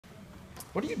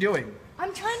What are you doing?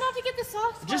 I'm trying not to get the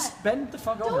socks wet. Just bend the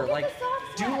fuck Don't over. get Like, the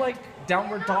socks do wet. like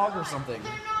downward dog or something.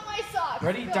 They're not my socks.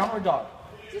 Ready? Go. Downward dog.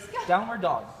 Just go. Downward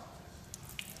dog.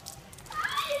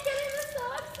 Ah, you're getting the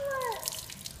socks wet.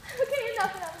 Okay,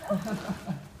 enough.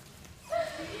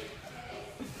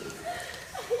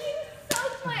 You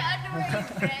soaked my underwear, you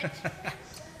bitch.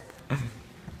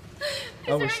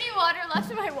 Is there any water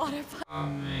left in my water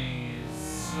bottle?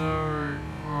 So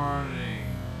recording.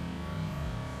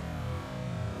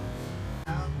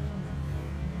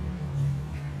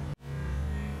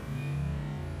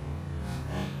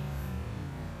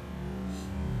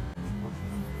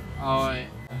 Oh wait.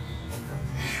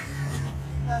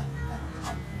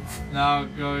 Now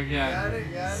go again. Got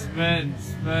it. Spin.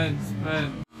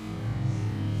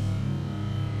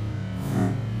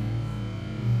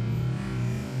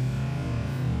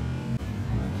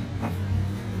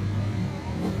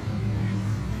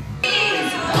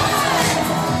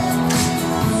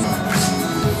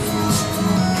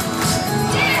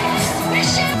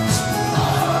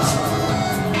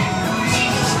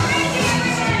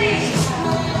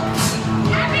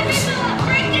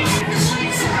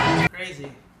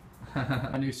 Crazy.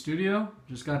 My new studio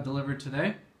just got delivered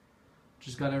today.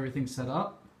 Just got everything set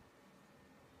up.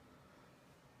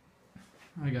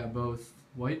 I got both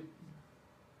white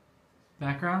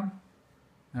background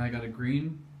and I got a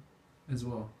green as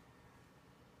well.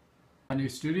 My new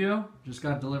studio just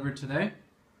got delivered today.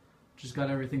 Just got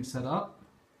everything set up.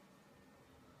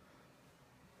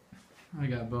 I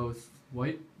got both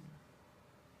white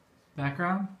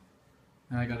background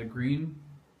and I got a green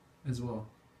as well.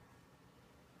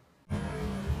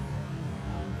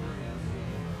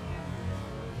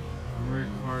 I'm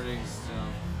recording still.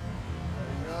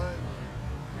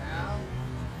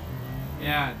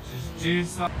 Yeah, just do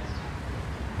something.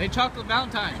 Hey, Chocolate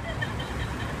Valentine.